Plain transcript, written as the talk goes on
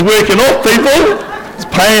Working off, people. It's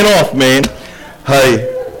paying off, man.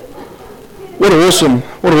 Hey, what an awesome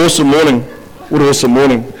morning. What an awesome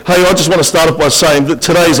morning. Hey, I just want to start off by saying that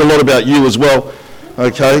today's a lot about you as well.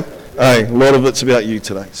 Okay? Hey, a lot of it's about you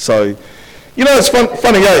today. So, it's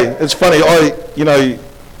funny, eh? It's funny.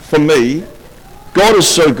 For me, God is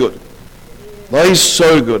so good. Like, he's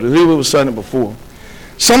so good. Who was saying it before?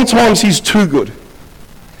 Sometimes he's too good.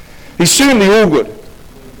 He's certainly all good.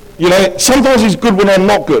 Sometimes he's good when I'm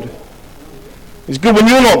not good. He's good when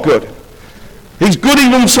you're not good. He's good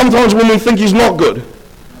even sometimes when we think he's not good.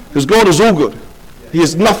 Because God is all good. He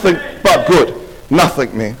is nothing but good.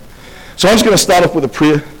 Nothing, man. So I'm just going to start off with a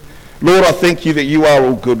prayer. Lord, I thank you that you are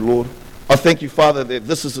all good, Lord. I thank you, Father, that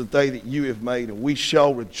this is a day that you have made and we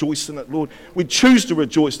shall rejoice in it, Lord. We choose to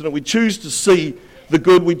rejoice in it. We choose to see the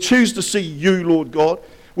good. We choose to see you, Lord God.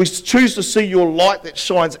 We choose to see your light that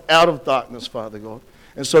shines out of darkness, Father God.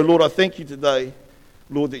 And so, Lord, I thank you today,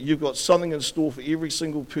 Lord, that you've got something in store for every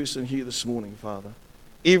single person here this morning, Father.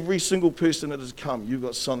 Every single person that has come, you've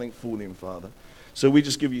got something for them, Father. So we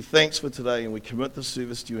just give you thanks for today and we commit the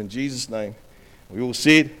service to you in Jesus' name. We all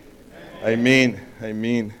said, Amen.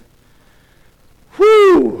 Amen.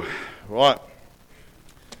 Whew. Right.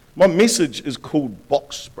 My message is called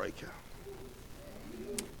Box Breaker.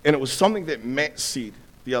 And it was something that Matt said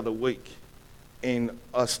the other week. And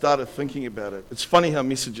I started thinking about it. It's funny how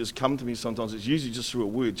messages come to me sometimes. It's usually just through a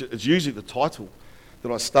word. It's usually the title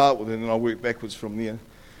that I start with, and then I work backwards from there.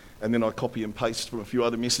 And then I copy and paste from a few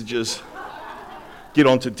other messages. Get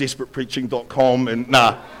onto desperatepreaching.com and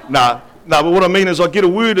but what I mean is I get a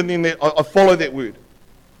word and then I follow that word.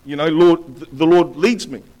 Lord, the Lord leads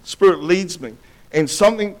me. Spirit leads me. And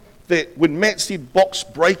something that, when Matt said box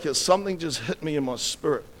breaker, something just hit me in my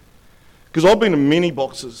spirit. Because I've been in many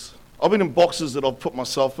boxes. I've been in boxes that I've put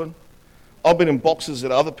myself in. I've been in boxes that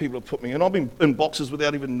other people have put me in. I've been in boxes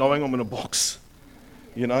without even knowing I'm in a box.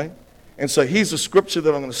 And so here's the scripture that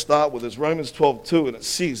I'm going to start with. It's Romans 12:2, and it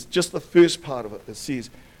says, just the first part of it, it says,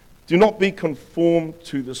 do not be conformed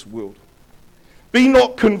to this world. Be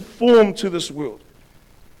not conformed to this world.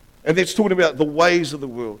 And that's talking about the ways of the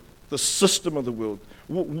world, the system of the world.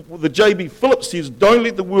 The J.B. Phillips says, don't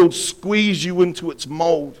let the world squeeze you into its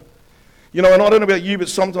mold. And I don't know about you, but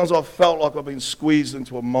sometimes I've felt like I've been squeezed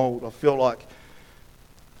into a mold. I feel like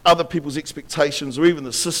other people's expectations or even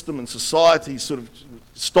the system and society sort of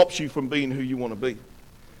stops you from being who you want to be.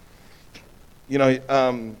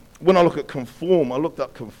 When I look at conform, I looked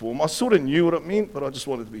up conform. I sort of knew what it meant, but I just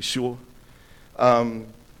wanted to be sure.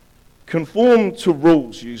 Conform to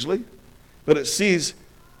rules usually, but it said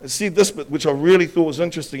this bit, which I really thought was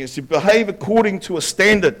interesting. It said, behave according to a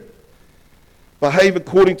standard. Behave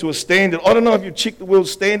according to a standard. I don't know if you've checked the world's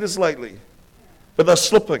standards lately, but they're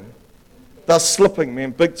slipping. They're slipping, man,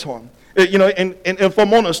 big time. And if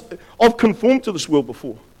I'm honest, I've conformed to this world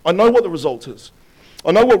before. I know what the result is.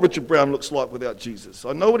 I know what Richard Brown looks like without Jesus.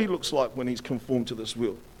 I know what he looks like when he's conformed to this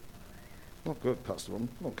world. Not good, Pastor Ron,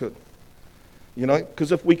 not good.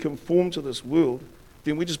 Because if we conform to this world,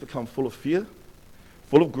 then we just become full of fear,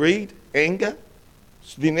 full of greed, anger.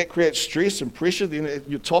 So then that creates stress and pressure. Then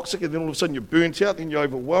you're toxic, and then all of a sudden you're burnt out, then you're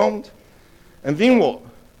overwhelmed. And then what?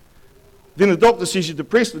 Then the doctor says you're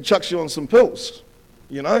depressed and chucks you on some pills.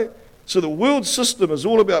 So the world system is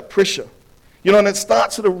all about pressure. And it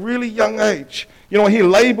starts at a really young age. I hear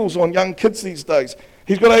labels on young kids these days.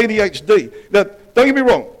 He's got ADHD. Now, don't get me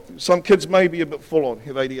wrong. Some kids may be a bit full on,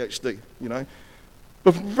 have ADHD,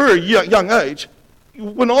 But from a very young age,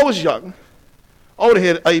 when I was young, I would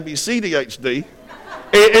have had ABCDHD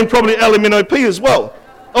and probably LMNOP as well.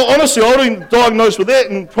 Honestly, I would have been diagnosed with that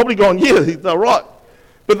and probably gone, yeah, they're right.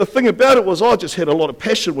 But the thing about it was I just had a lot of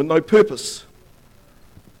passion with no purpose.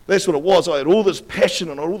 That's what it was. I had all this passion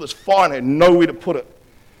and all this fire and I had nowhere to put it,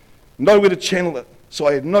 nowhere to channel it. So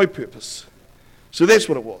I had no purpose. So that's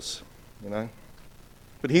what it was,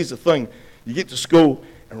 But here's the thing. You get to school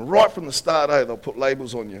and right from the start, they'll put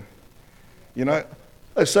labels on you.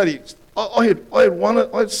 They say to you, I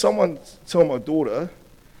had someone tell my daughter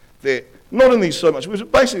that, not in these so much, we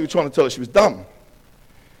were trying to tell her she was dumb.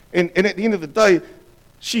 And at the end of the day,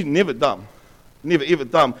 she's never dumb. Never ever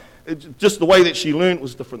dumb. Just the way that she learned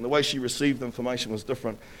was different. The way she received the information was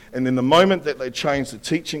different. And then the moment that they changed the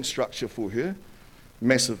teaching structure for her,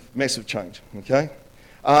 massive change, okay?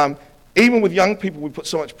 Even with young people, we put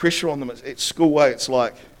so much pressure on them at school. It's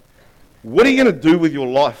like, what are you going to do with your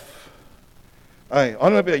life? Hey, I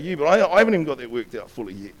don't know about you, but I haven't even got that worked out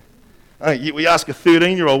fully yet. Hey, yet we ask a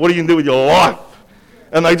 13-year-old, what are you going to do with your life?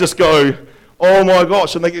 And they just go, oh my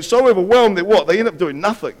gosh. And they get so overwhelmed that what? They end up doing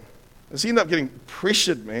nothing. They end up getting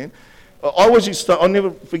pressured, man. I always used to, I'll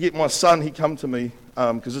never forget my son, he come to me,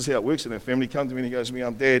 because this is how it works in our family. He come to me and he goes to me,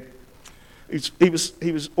 Dad, he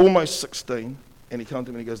was almost 16, and he come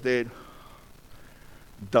to me and he goes, Dad,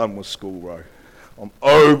 done with school, bro. I'm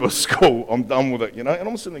over school. I'm done with it, And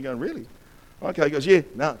I'm sitting there going, really? Okay, he goes, yeah,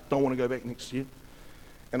 no, don't want to go back next year.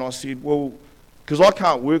 And I said, well, because I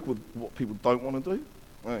can't work with what people don't want to do.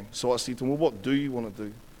 Right? So I said to him, well, what do you want to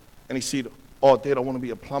do? And he said, oh, Dad, I want to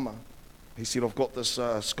be a plumber. He said, I've got this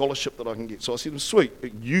scholarship that I can get. So I said, sweet,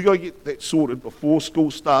 you go get that sorted before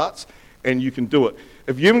school starts, and you can do it.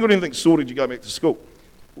 If you haven't got anything sorted, you go back to school.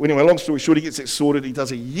 Well, anyway, long story short, he gets that sorted. He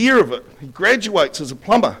does a year of it. He graduates as a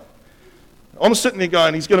plumber. I'm sitting there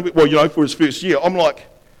going, he's going to be, for his first year. I'm like,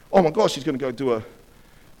 oh my gosh, he's going to go do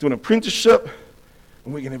an apprenticeship,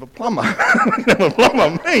 and we're going to have a plumber. We're going to have a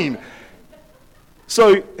plumber, mean.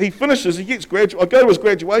 So he finishes, I go to his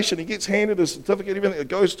graduation, he gets handed his certificate, everything that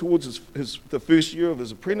goes towards the first year of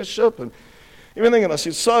his apprenticeship and everything. And I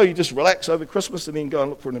said, so you just relax over Christmas and then go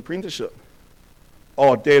and look for an apprenticeship.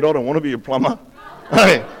 Oh, Dad, I don't want to be a plumber.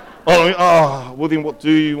 Hey, well then what do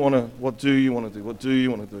you want to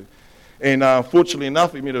do? And fortunately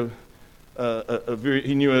enough, he met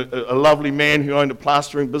he knew a lovely man who owned a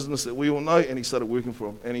plastering business that we all know, and he started working for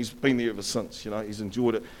him, and he's been there ever since. He's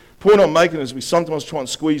enjoyed it. Point I'm making is we sometimes try and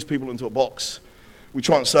squeeze people into a box. We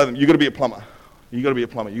try and say to them, you've got to be a plumber. You've got to be a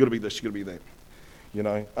plumber. You've got to be this. You've got to be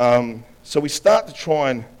that. So we start to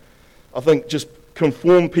try and, I think, just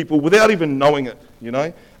conform people without even knowing it.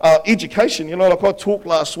 Education. Like I talked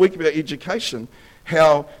last week about education,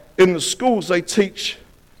 how in the schools they teach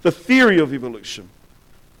the theory of evolution.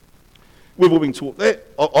 We've all been taught that.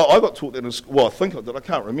 I got taught that in school. Well, I think I did. I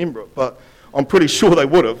can't remember it, but I'm pretty sure they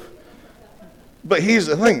would have. But here's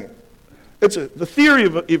the thing. The theory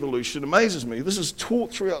of evolution amazes me. This is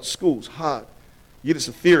taught throughout schools, hard. Yet it's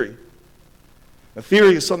a theory. A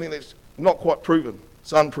theory is something that's not quite proven.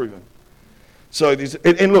 It's unproven. So there's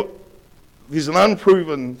an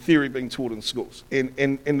unproven theory being taught in schools. And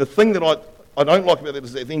the thing that I don't like about that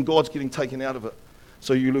is that then God's getting taken out of it.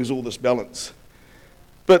 So you lose all this balance.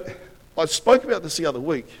 But I spoke about this the other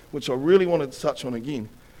week, which I really wanted to touch on again.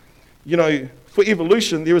 For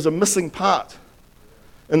evolution, there is a missing part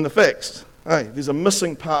in the facts. Hey, there's a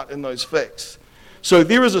missing part in those facts. So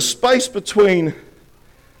there is a space between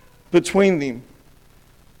them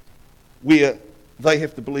where they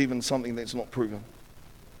have to believe in something that's not proven.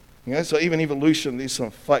 So even evolution, there's some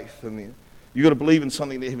faith in there. You've got to believe in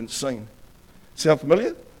something they haven't seen. Sound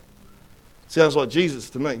familiar? Sounds like Jesus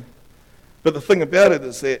to me. But the thing about it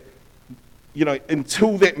is that,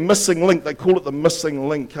 until that missing link, they call it the missing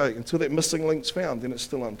link, until that missing link's found, then it's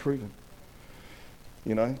still unproven.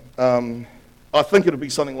 I think it'll be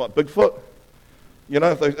something like Bigfoot,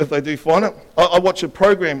 if they do find it. I watch a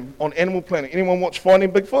program on Animal Planet. Anyone watch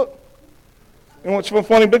Finding Bigfoot? Anyone watch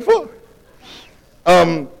Finding Bigfoot?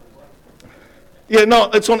 Yeah, no,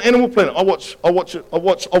 it's on Animal Planet. I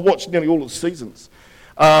watch nearly all of the seasons.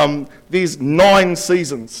 There's 9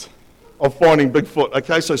 seasons of Finding Bigfoot,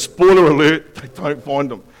 okay? So spoiler alert, they don't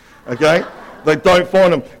find them, okay? They don't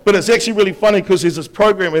find them. But it's actually really funny because there's this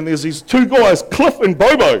program and there's these 2 guys, Cliff and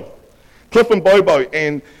Bobo,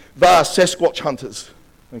 and they're Sasquatch hunters,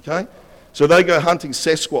 okay? So they go hunting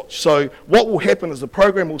Sasquatch. So what will happen is the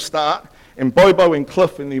program will start and Bobo and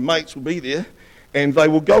Cliff and their mates will be there and they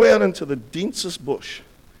will go out into the densest bush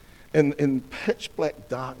in pitch black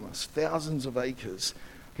darkness, thousands of acres,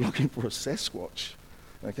 looking for a Sasquatch.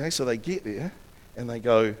 Okay, so they get there and they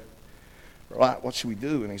go, right, what should we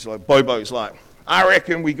do? And he's like, Bobo's like, I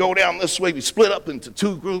reckon we go down this way. We split up into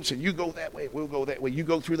 2 groups and you go that way, we'll go that way. You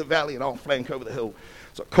go through the valley and I'll flank over the hill.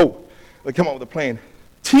 It's like, cool. They come up with a plan.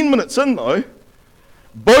 10 minutes in though,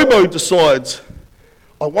 Bobo decides,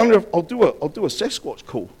 I wonder if I'll do a Sasquatch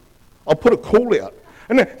call. I'll put a call out.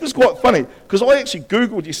 And this is quite funny because I actually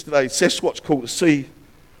Googled yesterday Sasquatch call to see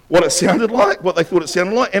what it sounded like, what they thought it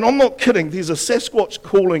sounded like. And I'm not kidding, there's a Sasquatch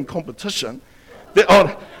calling competition that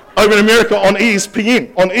over in America on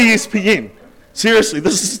ESPN. Seriously,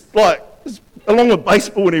 this is along with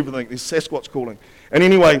baseball and everything, there's Sasquatch calling. And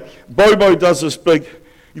anyway, Bobo does this big,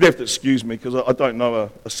 you'd have to excuse me because I don't know a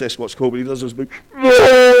Sasquatch call, but he does this big, he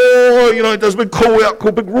does a big call out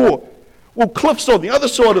called Big Roar. Well, Cliff's on the other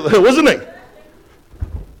side of the hill, isn't he?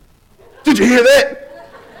 Did you hear that?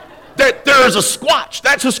 That there is a squatch.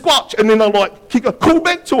 That's a squatch. And then they're like, call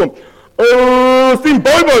back to him. Then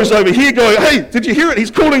Bobo's over here going, hey, did you hear it? He's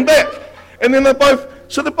calling back. And then they're both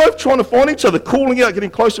trying to find each other, calling out, getting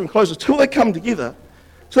closer and closer till they come together.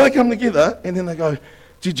 And then they go,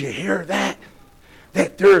 did you hear that?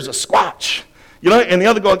 That there is a squatch. And the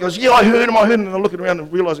other guy goes, yeah, I heard him. And they're looking around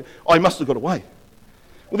and realizing, he must have got away.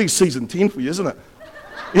 Well, he's season 10 for you, isn't it?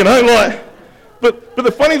 You know, like, but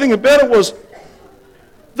the funny thing about it was,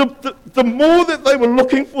 the more that they were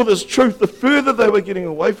looking for this truth, the further they were getting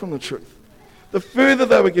away from the truth. The further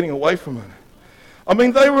they were getting away from it. I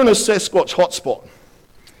mean, they were in a Sasquatch hotspot.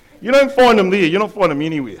 You don't find him there. You don't find him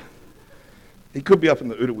anywhere. He could be up in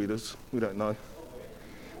the Uruwitas. We don't know.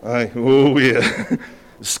 Hey, oh, yeah.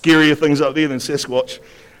 Scarier things up there than Sasquatch.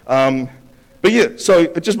 But yeah, so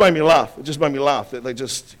it just made me laugh. It just made me laugh that they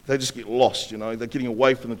just get lost, you know. They're getting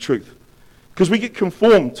away from the truth. Because we get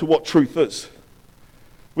conformed to what truth is.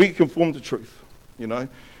 We get conformed to truth, you know.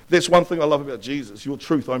 That's one thing I love about Jesus. Your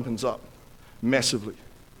truth opens up massively.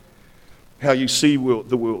 How you see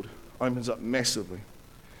the world opens up massively.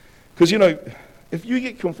 Because, you know, if you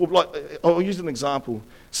get conformed, like, I'll use an example,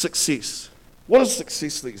 success. What is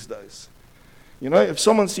success these days? You know, if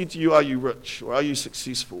someone said to you, are you rich or are you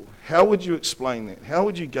successful? How would you explain that? How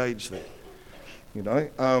would you gauge that? You know,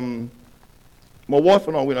 my wife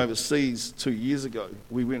and I went overseas 2 years ago.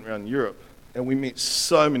 We went around Europe and we met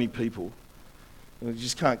so many people. And I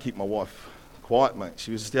just can't keep my wife quiet, mate.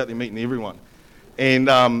 She was just out there meeting everyone. And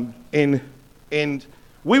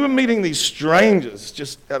we were meeting these strangers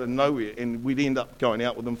just out of nowhere, and we'd end up going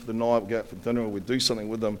out with them for the night, we'd go out for dinner, or we'd do something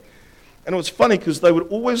with them. And it was funny because they would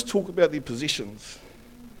always talk about their possessions.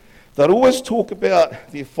 They'd always talk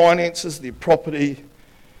about their finances, their property,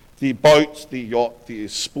 their boats, their yacht, their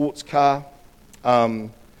sports car.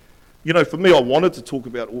 You know, for me, I wanted to talk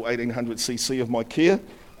about all 1800cc of my Kia,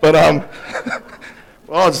 but I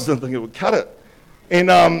just didn't think it would cut it.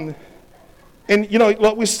 And you know,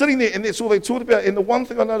 like we're sitting there and that's all they talked about. And the one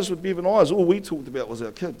thing I noticed with Bev and I is all we talked about was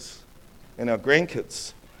our kids and our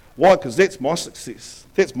grandkids. Why? Because that's my success.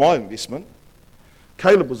 That's my investment.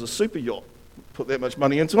 Caleb was a super yacht. Put that much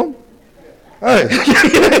money into him. Hey,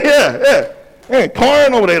 yeah.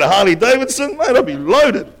 Kyron, I would have had a Harley Davidson. Mate, I'd be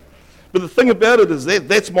loaded. But the thing about it is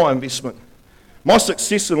that's my investment. My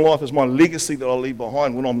success in life is my legacy that I leave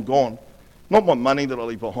behind when I'm gone. Not my money that I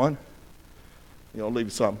leave behind. Yeah, I'll leave you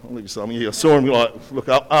some. Yeah, I saw him like look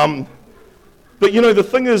up. But you know, the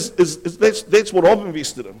thing is that's what I've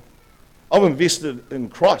invested in. I've invested in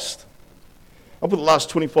Christ. I put the last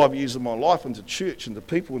 25 years of my life into church, into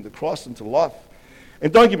people, into Christ, into life.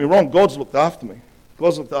 And don't get me wrong, God's looked after me.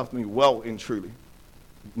 God's looked after me well and truly,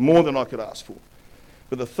 more than I could ask for.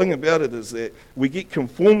 But the thing about it is that we get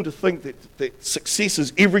conformed to think that success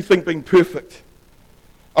is everything being perfect.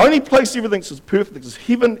 Only place everything is perfect is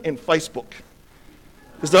heaven and Facebook.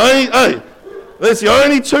 It's that's the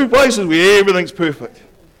only two places where everything's perfect,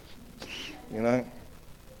 you know.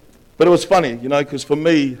 But it was funny, you know, because for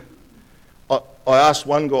me, I asked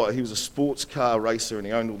one guy, he was a sports car racer and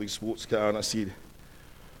he owned all these sports cars, and I said,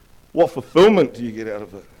 what fulfillment do you get out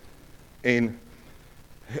of it? And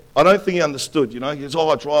I don't think he understood, you know. He goes, I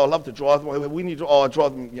love to drive them. I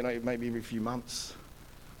drive them, you know, maybe every few months.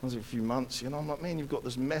 Once every few months, you know. I'm like, man, you've got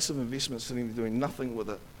this massive investment sitting there doing nothing with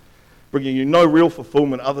it, bringing you no real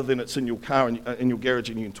fulfillment other than it's in your car and in your garage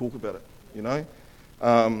and you can talk about it, you know.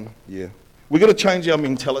 Yeah. We've got to change our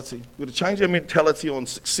mentality. We've got to change our mentality on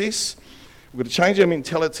success. We've got to change our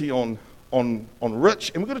mentality on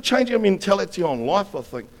rich. And we've got to change our mentality on life, I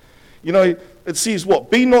think. You know, it says what?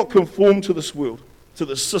 Be not conformed to this world, to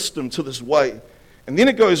this system, to this way. And then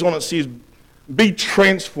it goes on, it says, be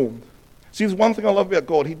transformed. See, there's one thing I love about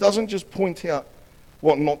God. He doesn't just point out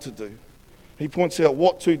what not to do. He points out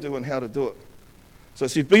what to do and how to do it. So it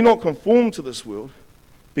says, be not conformed to this world.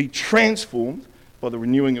 Be transformed by the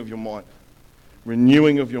renewing of your mind.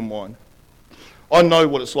 Renewing of your mind. I know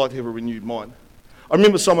what it's like to have a renewed mind. I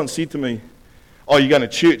remember someone said to me, oh, you're going to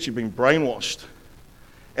church, you've been brainwashed.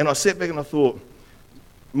 And I sat back and I thought,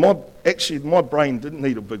 my brain didn't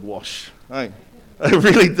need a big wash. Hey, it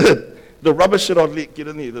really did. The rubbish that I'd let get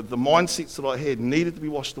in there, the mindsets that I had needed to be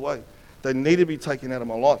washed away. They needed to be taken out of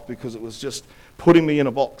my life because it was just putting me in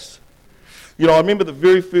a box. You know, I remember the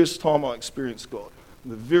very first time I experienced God.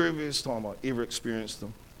 The very first time I ever experienced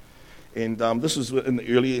Him. And this was in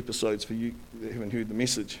the early episodes for you that haven't heard the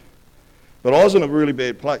message. But I was in a really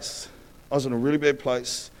bad place.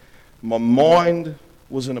 My mind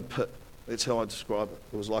was in a pit. That's how I describe it.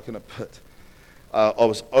 It was like in a pit. I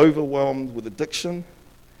was overwhelmed with addiction,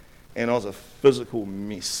 and I was a physical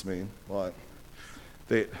mess, man. Like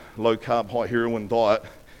that low-carb, high-heroin diet,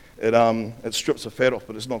 it strips the fat off,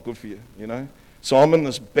 but it's not good for you, you know? So I'm in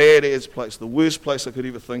this bad-ass place, the worst place I could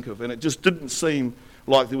ever think of, and it just didn't seem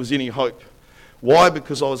like there was any hope. Why?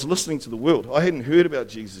 Because I was listening to the world. I hadn't heard about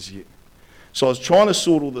Jesus yet. So I was trying to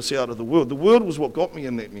sort all this out of the world. The world was what got me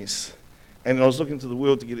in that mess. And I was looking to the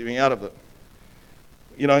world to get me out of it.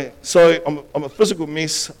 You know, so I'm a physical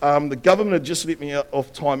mess. The government had just let me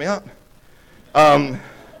off timeout.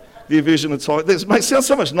 Their version of time. This makes sound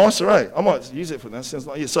so much nicer, eh? I might use it for that. Sounds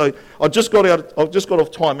like, yeah. So I just got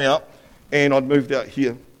off timeout, and I'd moved out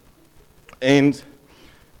here. And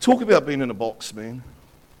talk about being in a box, man.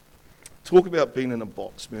 Talk about being in a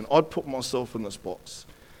box, man. I'd put myself in this box,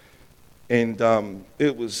 and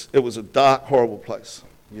it was a dark, horrible place,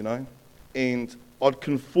 you know. And I'd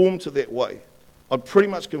conform to that way. I'd pretty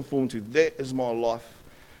much conform to that is my life.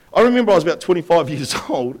 I remember I was about 25 years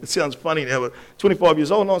old. It sounds funny now, but 25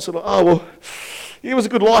 years old, and I was sort of, oh, well, yeah, it was a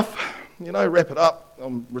good life. You know, wrap it up.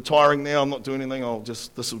 I'm retiring now. I'm not doing anything.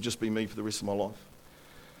 This will just be me for the rest of my life.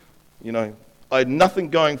 You know, I had nothing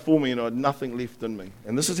going for me, and I had nothing left in me.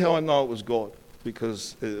 And this is how I know it was God,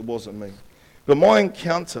 because it wasn't me. But my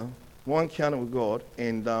encounter with God,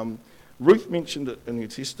 and Ruth mentioned it in her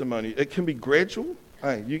testimony, it can be gradual.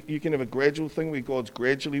 Hey, you can have a gradual thing where God's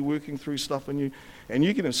gradually working through stuff in you, and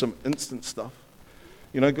you can have some instant stuff.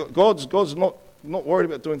 You know, God's not worried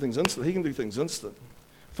about doing things instant. He can do things instant.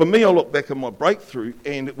 For me, I look back at my breakthrough,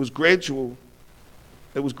 and it was gradual.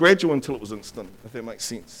 It was gradual until it was instant, if that makes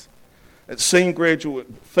sense. It seemed gradual.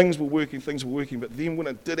 Things were working, but then when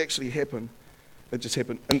it did actually happen, it just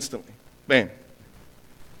happened instantly. Bam.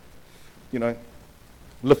 You know,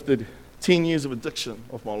 lifted 10 years of addiction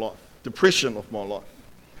off my life. Depression of my life,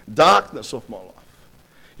 darkness of my life.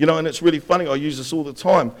 You know, and it's really funny, I use this all the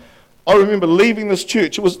time. I remember leaving this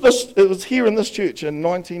church, it was here in this church in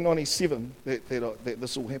 1997 that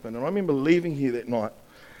this all happened. And I remember leaving here that night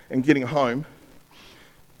and getting home,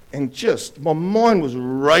 and just, my mind was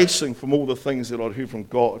racing from all the things that I'd heard from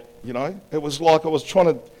God, you know. It was like I was trying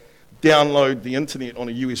to download the internet on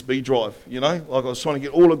a USB drive, you know. Like I was trying to get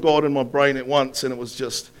all of God in my brain at once, and it was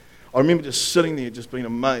just, I remember just sitting there, just being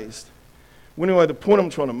amazed. Well, anyway, the point I'm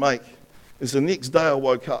trying to make is the next day I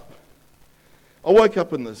woke up. I woke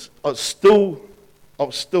up in this. I was still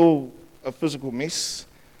a physical mess.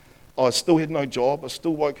 I still had no job. I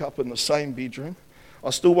still woke up in the same bedroom. I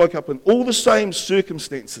still woke up in all the same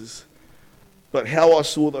circumstances, but how I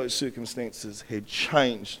saw those circumstances had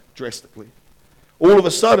changed drastically. All of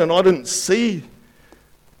a sudden, I didn't see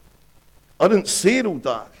it all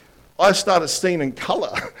dark. I started seeing in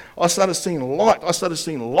colour. I started seeing light. I started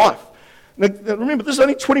seeing life. Now remember, this is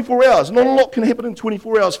only 24 hours. Not a lot can happen in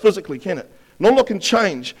 24 hours physically, can it? Not a lot can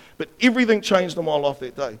change, but everything changed in my life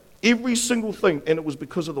that day. Every single thing, and it was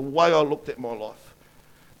because of the way I looked at my life.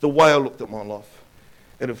 The way I looked at my life.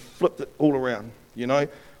 It had flipped it all around, you know.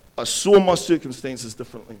 I saw my circumstances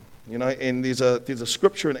differently, you know, and there's a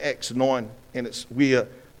scripture in Acts 9, and it's where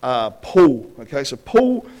Paul, okay, so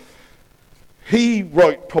Paul, he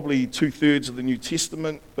wrote probably 2/3 of the New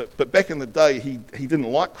Testament, but back in the day, he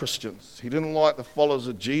didn't like Christians. He didn't like the followers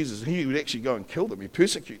of Jesus. He would actually go and kill them. He'd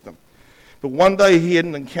persecute them. But one day he had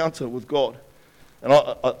an encounter with God. And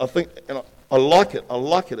I think, and I like it.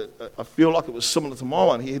 I feel like it was similar to my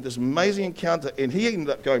one. He had this amazing encounter, and he ended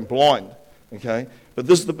up going blind, okay? But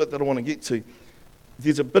this is the bit that I want to get to.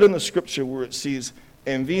 There's a bit in the scripture where it says,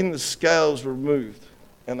 and then the scales were removed,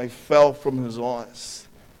 and they fell from his eyes.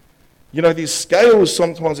 You know, there's scales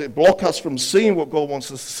sometimes that block us from seeing what God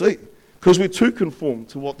wants us to see because we're too conformed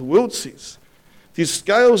to what the world says. There's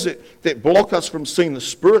scales that block us from seeing the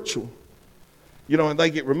spiritual, you know, and they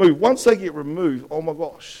get removed. Once they get removed, oh my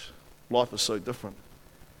gosh, life is so different,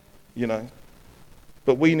 you know.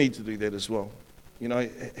 But we need to do that as well. You know,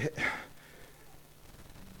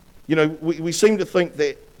 we seem to think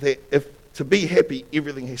that if to be happy,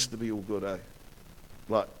 everything has to be all good, eh?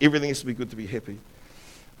 Like, everything has to be good to be happy.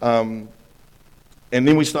 And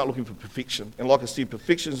then we start looking for perfection. And like I said,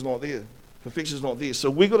 perfection's not there. Perfection's not there. So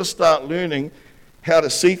we've got to start learning how to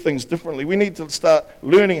see things differently. We need to start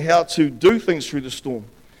learning how to do things through the storm.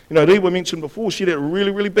 You know, Rewa mentioned before, she had a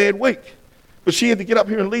really, really bad week. But she had to get up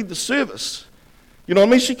here and lead the service. You know what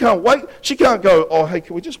I mean? She can't wait. She can't go, oh, hey,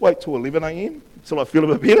 can we just wait till 11 a.m. till I feel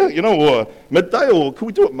a bit better? You know, or midday, or can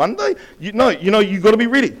we do it Monday? You've got to be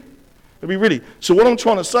ready. Be ready. So what I'm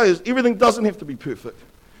trying to say is everything doesn't have to be perfect.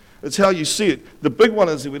 It's how you see it. The big one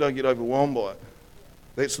is that we don't get overwhelmed by it.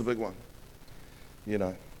 That's the big one. You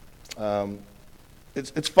know.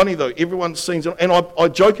 It's funny though, everyone seems, and I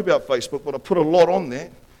joke about Facebook, but I put a lot on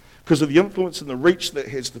that because of the influence and the reach that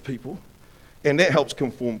has to people, and that helps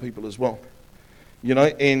conform people as well. You know,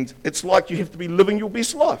 and it's like you have to be living your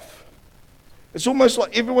best life. It's almost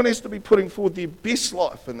like everyone has to be putting forward their best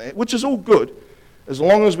life in that, which is all good, as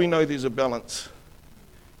long as we know there's a balance.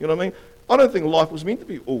 You know what I mean? I don't think life was meant to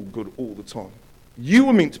be all good all the time. You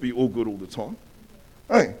were meant to be all good all the time.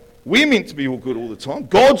 Hey, we're meant to be all good all the time.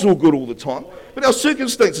 God's all good all the time. But our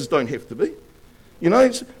circumstances don't have to be. You know,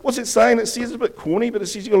 what's it saying? It says it's a bit corny, but it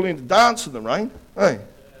says you've got to learn to dance in the rain. Hey?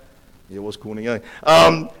 Yeah, it was corny, eh?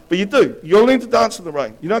 But you do. You've got to learn to dance in the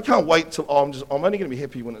rain. You know, I can't wait till I'm only going to be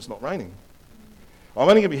happy when it's not raining. I'm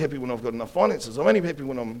only going to be happy when I've got enough finances. I'm only happy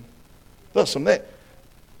when I'm this, I'm that.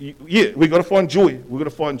 Yeah, we've got to find joy. We've got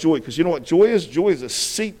to find joy. Because you know what joy is? Joy is a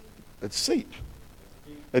seep. It's seep.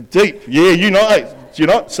 A deep. Yeah, you know it. Do you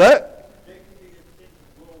not say it?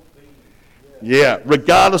 Yeah,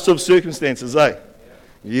 regardless of circumstances, eh?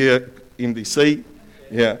 Yeah, MDC.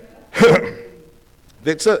 Yeah.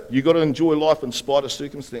 That's it. You've got to enjoy life in spite of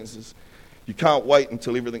circumstances. You can't wait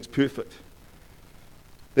until everything's perfect.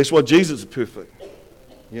 That's why Jesus is perfect.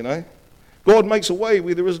 You know? God makes a way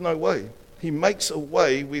where there is no way. He makes a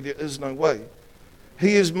way where there is no way.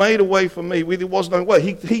 He has made a way for me where there was no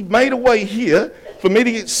way. He made a way here for me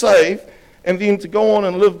to get saved and then to go on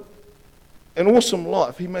and live an awesome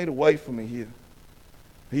life. He made a way for me here.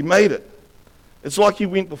 He made it. It's like he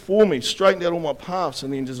went before me, straightened out all my paths,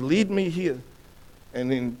 and then just led me here.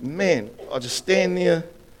 And then, man, I just stand there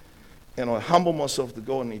and I humble myself to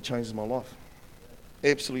God, and he changes my life.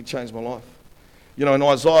 Absolutely changed my life. You know, in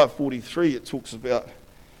Isaiah 43, it talks about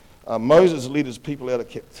Moses led his people out of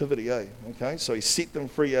captivity, Okay, so he set them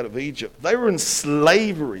free out of Egypt. They were in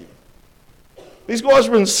slavery. These guys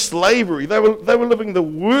were in slavery. They were living the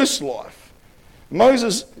worst life.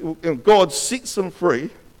 Moses, God sets them free,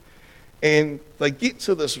 and they get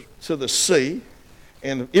to the sea,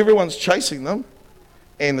 and everyone's chasing them,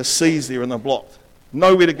 and the sea's there and they're blocked.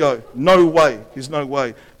 Nowhere to go. No way. There's no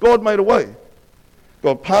way. God made a way.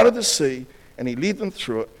 God parted the sea, and he led them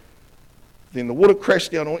through it. Then the water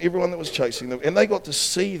crashed down on everyone that was chasing them, and they got to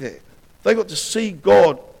see that. They got to see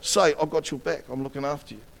God say, I've got your back. I'm looking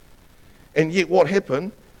after you. And yet what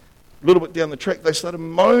happened, a little bit down the track, they started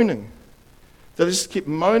moaning. They just kept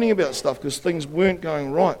moaning about stuff because things weren't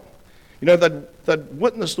going right. You know, they'd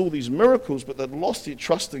witnessed all these miracles, but they'd lost their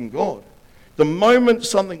trust in God. The moment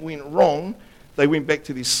something went wrong, they went back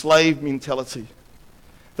to their slave mentality.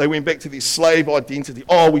 They went back to their slave identity.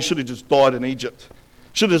 Oh, we should have just died in Egypt.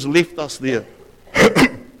 Should have just left us there.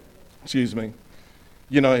 Excuse me.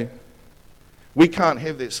 You know, we can't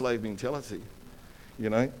have that slave mentality. You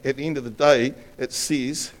know, at the end of the day, it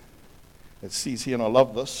says here, and I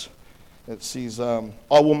love this, it says, I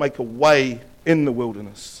will make a way in the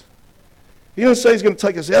wilderness. He doesn't say he's going to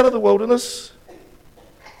take us out of the wilderness.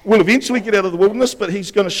 We'll eventually get out of the wilderness, but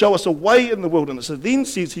he's going to show us a way in the wilderness. It then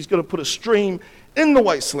says he's going to put a stream in the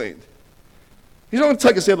wasteland. He's not going to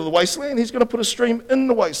take us out of the wasteland. He's going to put a stream in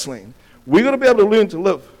the wasteland. We've got to be able to learn to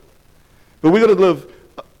live. But we've got to live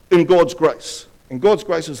in God's grace. And God's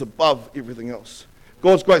grace is above everything else.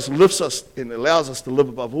 God's grace lifts us and allows us to live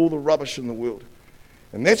above all the rubbish in the world.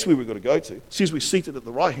 And that's where we've got to go to. It says we're seated at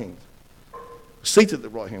the right hand. We're seated at the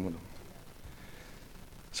right hand with him.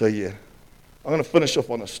 So yeah, I'm going to finish off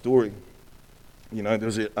on a story. You know,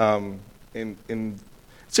 there's and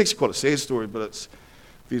it's actually quite a sad story, but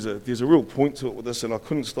there's a real point to it with this, and I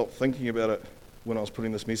couldn't stop thinking about it when I was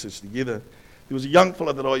putting this message together. There was a young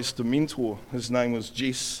fella that I used to mentor. His name was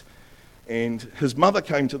Jess, and his mother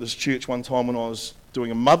came to this church one time when I was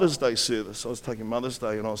doing a Mother's Day service. I was taking Mother's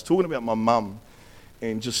Day, and I was talking about my mum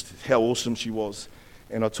and just how awesome she was.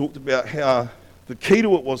 And I talked about how the key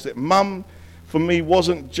to it was that mum, for me,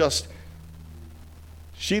 wasn't just,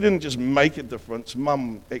 she didn't just make a difference.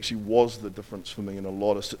 Mum actually was the difference for me in a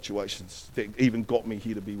lot of situations that even got me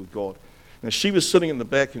here to be with God. Now, she was sitting in the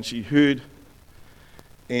back and she heard,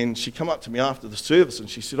 and she came up to me after the service and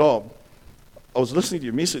she said, I was listening to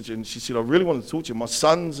your message, and she said, I really wanted to talk to you. My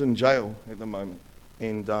son's in jail at the moment,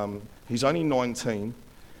 and he's only 19,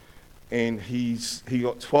 and he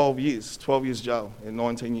got 12 years jail at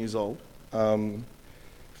 19 years old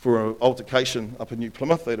for an altercation up in New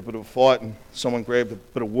Plymouth. They had a bit of a fight, and someone grabbed a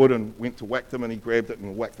bit of wood and went to whack them, and he grabbed it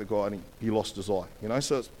and whacked the guy, and he lost his eye. You know,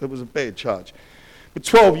 so it was a bad charge. But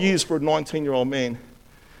 12 years for a 19-year-old man,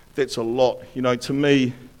 that's a lot. You know, to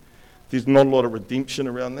me, there's not a lot of redemption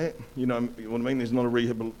around that. You know what I mean? There's not a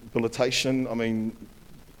rehabilitation. I mean,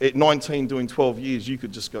 at 19 doing 12 years, you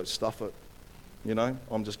could just go stuff it. You know,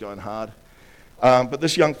 I'm just going hard. But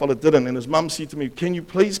this young fella didn't, and his mum said to me, can you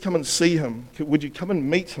please come and see him? Would you come and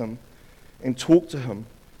meet him and talk to him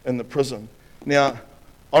in the prison? Now,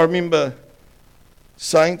 I remember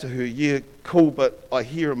saying to her, yeah, cool, but I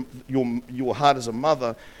hear your heart as a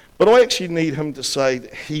mother, but I actually need him to say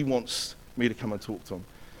that he wants me to come and talk to him.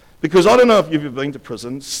 Because I don't know if you've ever been to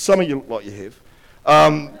prison. Some of you look like you have.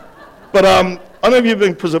 But I don't know if you've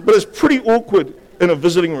been to prison, but it's pretty awkward in a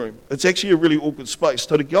visiting room. It's actually a really awkward space.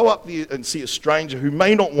 So to go up there and see a stranger who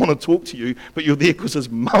may not want to talk to you, but you're there because his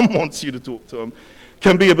mum wants you to talk to him,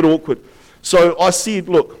 can be a bit awkward. So I said,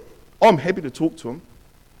 look, I'm happy to talk to him.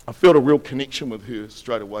 I felt a real connection with her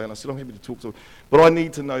straight away, and I said, I'm happy to talk to him, but I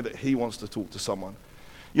need to know that he wants to talk to someone.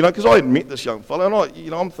 You know, because I had met this young fella,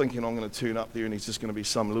 and I'm thinking I'm going to turn up there and he's just going to be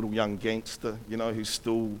some little young gangster, you know, who's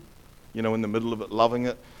still, you know, in the middle of it, loving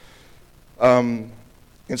it.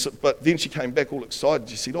 But then she came back all excited.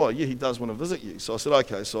 She said, oh, yeah, he does want to visit you. So I said,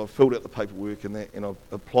 okay. So I filled out the paperwork and that, and I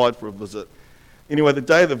applied for a visit. Anyway, the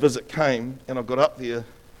day the visit came, and I got up there,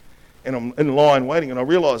 and I'm in line waiting, and I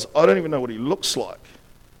realised I don't even know what he looks like.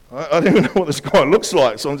 I don't even know what this guy looks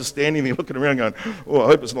like, so I'm just standing there looking around going, oh, I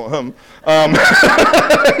hope it's not him.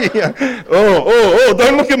 Yeah. Oh,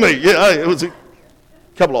 don't look at me. Yeah, it was a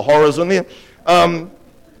couple of horrors in there. And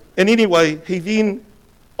anyway,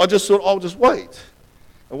 I just thought, I'll just wait.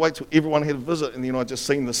 I wait till everyone had a visit, and then I just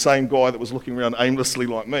seen the same guy that was looking around aimlessly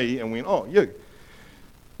like me, and went, oh, you.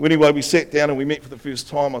 Well, anyway, we sat down and we met for the first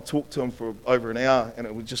time. I talked to him for over an hour, and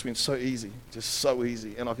it just went so easy, just so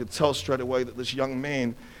easy. And I could tell straight away that this young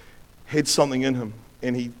man had something in him,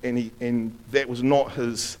 and that was not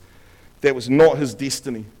his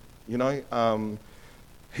destiny. You know,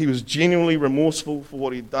 he was genuinely remorseful for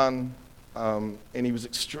what he'd done, and he was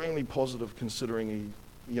extremely positive considering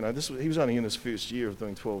he was only in his first year of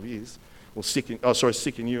doing 12 years, or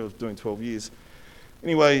second year of doing 12 years.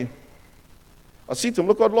 Anyway, I said to him,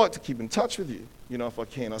 look, I'd like to keep in touch with you, you know, if I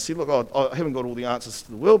can. I said, look, I haven't got all the answers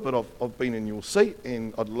to the world, but I've been in your seat,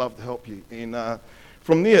 and I'd love to help you. And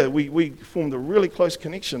from there, we formed a really close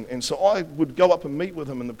connection. And so I would go up and meet with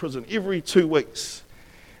him in the prison every 2 weeks.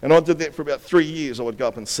 And I did that for about 3 years. I would go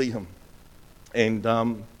up and see him. And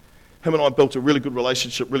him and I built a really good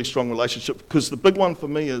relationship, really strong relationship, because the big one for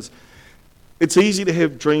me is it's easy to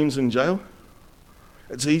have dreams in jail.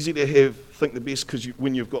 It's easy to think the best because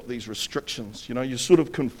when you've got these restrictions, you know, you're sort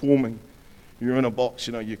of conforming. You're in a box,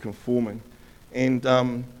 you know, you're conforming.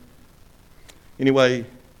 And anyway,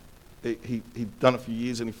 he'd done it for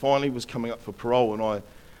years, and he finally was coming up for parole, and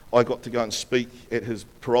I got to go and speak at his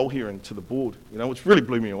parole hearing to the board, you know, which really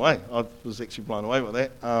blew me away. I was actually blown away with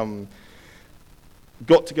that.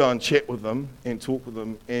 Got to go and chat with them and talk with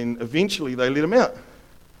them, and eventually they let him out.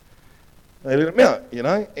 You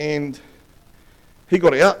know, and he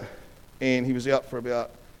got out, and he was out for about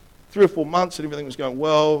 3 or 4 months, and everything was going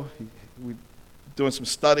well. We were doing some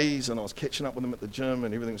studies, and I was catching up with him at the gym,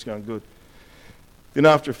 and everything was going good. Then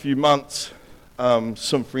after a few months,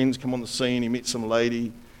 some friends come on the scene. He met some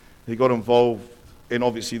lady. He got involved, and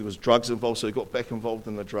obviously there was drugs involved, so he got back involved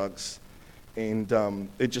in the drugs. And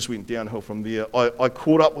it just went downhill from there. I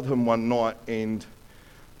caught up with him one night, and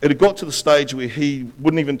it had got to the stage where he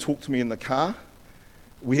wouldn't even talk to me in the car.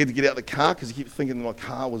 We had to get out of the car because he kept thinking my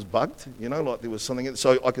car was bugged, you know, like there was something in it.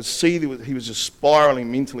 So I could see he was just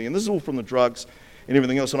spiraling mentally, and this is all from the drugs and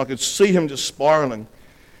everything else, and I could see him just spiraling.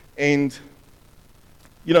 And,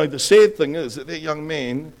 you know, the sad thing is that young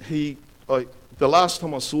man, the last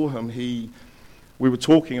time I saw him, we were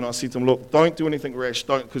talking, and I said to him, look, don't do anything rash,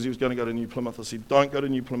 because he was going to go to New Plymouth. I said, don't go to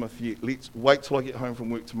New Plymouth yet. Let's wait till I get home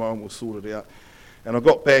from work tomorrow and we'll sort it out. And I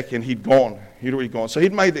got back, and he'd already gone. So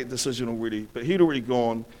he'd made that decision already, but he'd already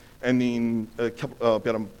gone. And then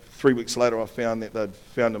about 3 weeks later, I found that they'd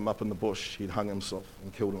found him up in the bush. He'd hung himself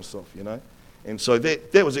and killed himself, you know. And so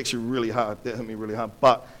that was actually really hard. That hit me really hard.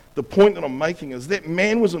 But the point that I'm making is that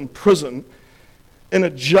man was in prison, in a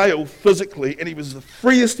jail physically, and he was the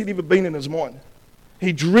freest he'd ever been in his mind.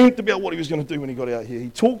 He dreamt about what he was going to do when he got out here.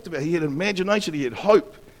 He had imagination, he had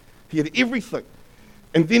hope, he had everything.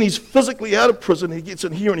 And then he's physically out of prison, he gets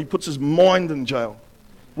in here and he puts his mind in jail.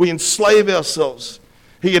 We enslave ourselves.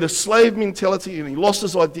 He had a slave mentality and he lost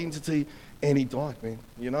his identity and he died, man,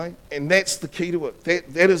 you know. And that's the key to it.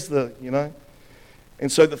 That is the, you know.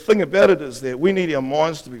 And so the thing about it is that we need our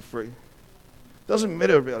minds to be free. It doesn't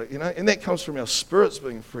matter about it, you know. And that comes from our spirits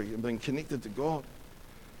being free and being connected to God.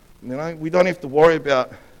 You know, we don't have to worry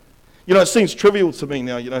about, you know, it seems trivial to me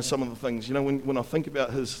now, you know, some of the things, you know, when I think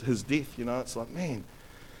about his death, you know, it's like, man,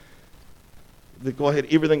 the guy had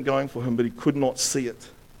everything going for him, but he could not see it.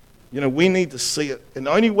 You know, we need to see it. And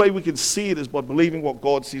the only way we can see it is by believing what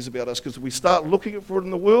God says about us, because if we start looking for it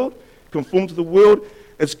in the world, conform to the world,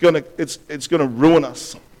 it's gonna ruin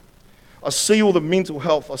us. I see all the mental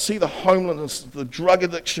health. I see the homelessness, the drug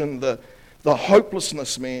addiction, the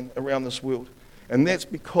hopelessness, man, around this world. And that's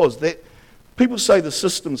because people say the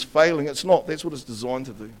system's failing. It's not. That's what it's designed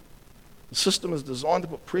to do. The system is designed to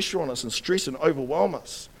put pressure on us and stress and overwhelm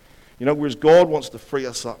us. You know, whereas God wants to free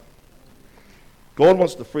us up. God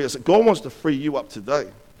wants to free us up. God wants to free you up today.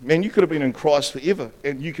 Man, you could have been in Christ forever,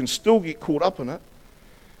 and you can still get caught up in it.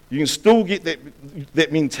 You can still get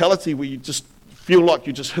that mentality where you just feel like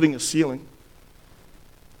you're just hitting a ceiling.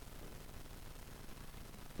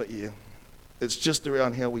 But yeah, it's just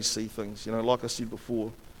around how we see things. You know, like I said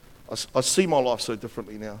before, I see my life so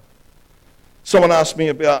differently now. Someone asked me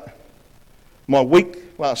about my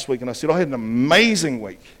week last week, and I said, I had an amazing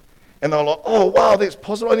week. And they were like, oh, wow, that's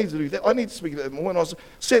positive. I need to do that. I need to speak about that more. And I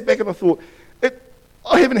sat back and I thought,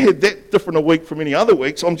 I haven't had that different a week from any other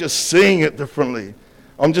weeks. I'm just seeing it differently.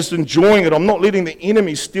 I'm just enjoying it. I'm not letting the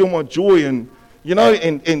enemy steal my joy and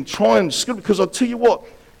try and skip it. Because I'll tell you what,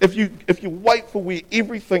 if you wait for where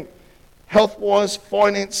everything, health-wise,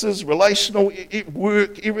 finances, relational,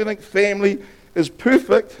 work, everything, family, is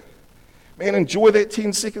perfect, man, enjoy that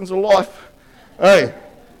 10 seconds of life. Hey,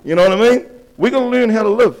 you know what I mean? We've got to learn how to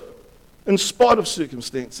live in spite of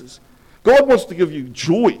circumstances. God wants to give you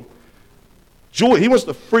joy. Joy. He wants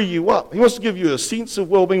to free you up. He wants to give you a sense of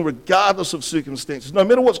well-being regardless of circumstances, no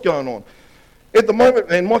matter what's going on. At the moment,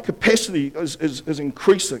 man, my capacity is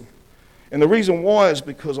increasing. And the reason why is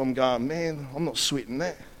because I'm going, man, I'm not sweating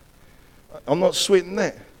that. I'm not sweating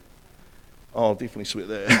that. Oh, I'll definitely sweat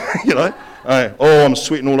that, you know. Oh, I'm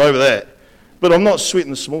sweating all over that. But I'm not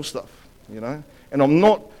sweating the small stuff, you know. And I'm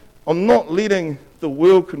not letting the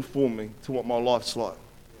world conform me to what my life's like.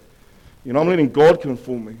 You know, I'm letting God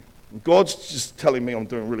conform me. And God's just telling me I'm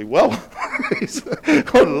doing really well.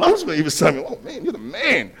 God loves me. He was saying, oh man, you're the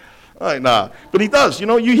man. Hey, nah. But he does. You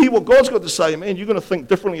know, you hear what God's got to say, man, you're going to think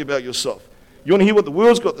differently about yourself. You want to hear what the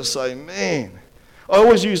world's got to say, man. I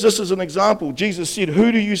always use this as an example. Jesus said,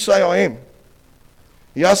 who do you say I am?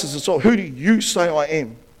 He asked us, so who do you say I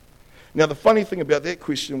am? Now, the funny thing about that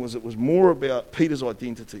question was it was more about Peter's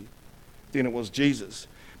identity than it was Jesus.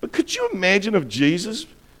 But could you imagine if Jesus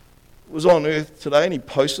was on earth today and he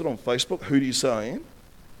posted on Facebook, who do you say I am?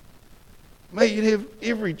 Mate, you'd have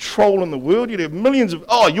every troll in the world. You'd have millions of,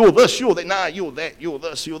 oh, you're this, you're that. Nah, you're that, you're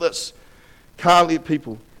this, you're this. Can't let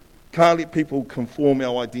people conform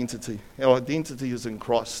our identity. Our identity is in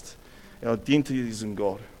Christ. Our identity is in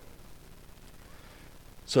God.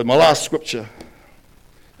 So my last scripture,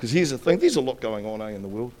 because here's the thing, there's a lot going on in the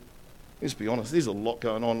world. Let's be honest, there's a lot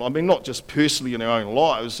going on. I mean, not just personally in our own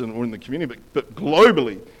lives or in the community, but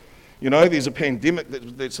globally. You know, there's a pandemic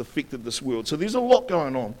that's affected this world. So there's a lot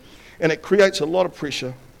going on. And it creates a lot of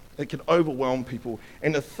pressure. It can overwhelm people.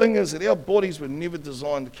 And the thing is that our bodies were never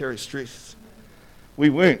designed to carry stress. We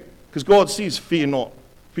weren't. Because God says, fear not.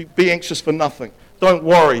 Be anxious for nothing. Don't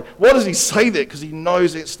worry. Why does he say that? Because he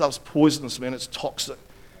knows that stuff's poisonous, man. It's toxic.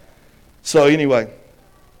 So anyway,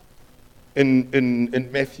 in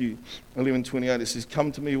Matthew 11:28, it says,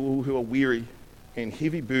 come to me all who are weary and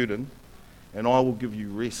heavy burden, and I will give you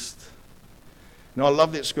rest. Now I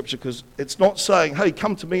love that scripture because it's not saying, hey,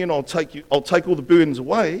 come to me and I'll take all the burdens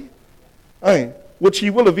away, hey, which he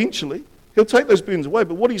will eventually. He'll take those burdens away,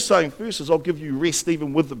 but what he's saying first is I'll give you rest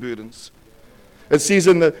even with the burdens. It says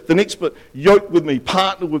in the next bit, yoke with me,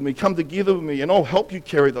 partner with me, come together with me, and I'll help you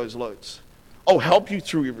carry those loads. I'll help you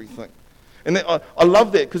through everything. And I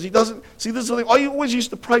love that because he doesn't, see this is the thing, I always used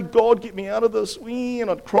to pray, God, get me out of this, and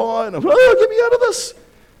I'd cry, and I'd, get me out of this.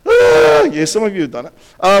 Yeah, some of you have done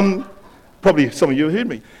it. Probably some of you have heard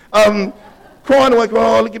me. Crying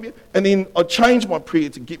away, get me, and then I changed my prayer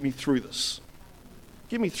to get me through this.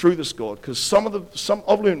 Get me through this, God, because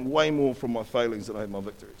I've learned way more from my failings than I have my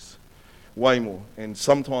victories. Way more. And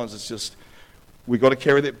sometimes it's just, we've got to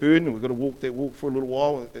carry that burden and we've got to walk that walk for a little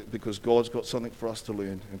while because God's got something for us to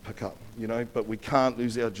learn and pick up, you know, but we can't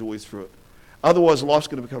lose our joy through it. Otherwise, life's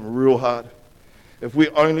going to become real hard. If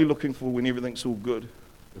we're only looking for when everything's all good,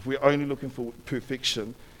 if we're only looking for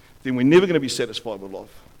perfection, then we're never going to be satisfied with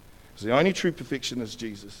life. Because the only true perfection is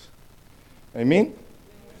Jesus. Amen?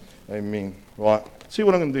 Amen. Right. See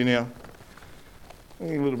what I'm going to do now. I'm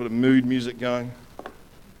getting a little bit of mood music going.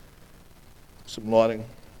 Some lighting.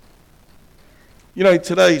 You know,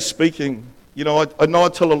 today speaking, you know, I know I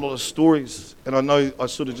tell a lot of stories, and I know I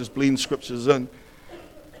sort of just blend scriptures in,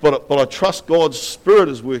 but I trust God's Spirit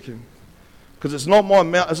is working. Because it's not my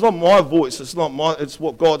mouth, it's not my voice, it's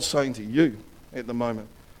what God's saying to you at the moment.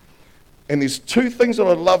 And there's two things that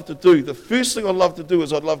I'd love to do. The first thing I'd love to do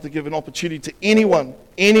is I'd love to give an opportunity to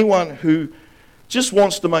anyone who just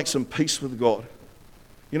wants to make some peace with God.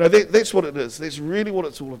 You know, that's what it is. That's really what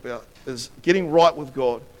it's all about, is getting right with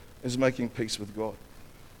God, is making peace with God.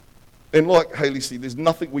 And like Haley said, there's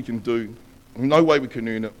nothing we can do. No way we can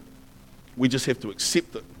earn it. We just have to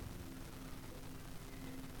accept it.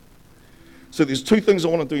 So there's two things I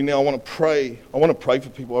want to do now. I want to pray. I want to pray for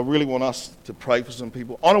people. I really want us to pray for some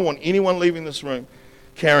people. I don't want anyone leaving this room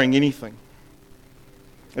carrying anything.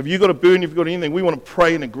 If you've got a burden, if you've got anything, we want to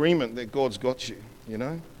pray in agreement that God's got you, you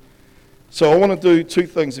know. So I want to do two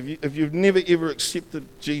things. If you've never ever accepted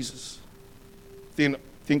Jesus, then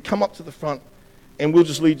come up to the front and we'll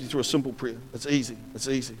just lead you through a simple prayer. It's easy. It's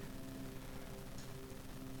easy.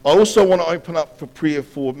 I also want to open up for prayer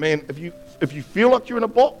for, man, if you feel like you're in a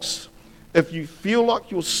box, if you feel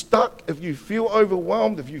like you're stuck, if you feel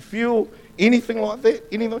overwhelmed, if you feel anything like that,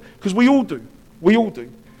 because we all do,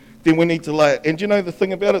 then we need to lay it. And do you know the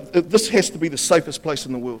thing about it? This has to be the safest place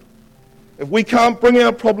in the world. If we can't bring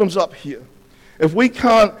our problems up here, if we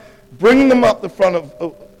can't bring them up the front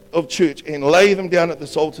of church and lay them down at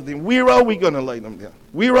this altar, then where are we going to lay them down?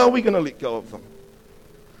 Where are we going to let go of them?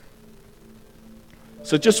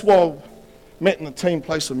 So just while Matt and the team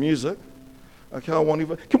play some music, okay,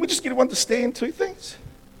 can we just get everyone to stand, two things?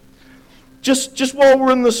 Just while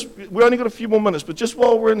we're in this, we only got a few more minutes, but just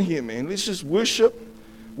while we're in here, man, let's just worship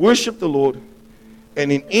the Lord. And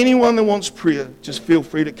then anyone that wants prayer, just feel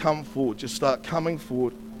free to come forward. Just start coming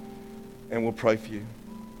forward and we'll pray for you.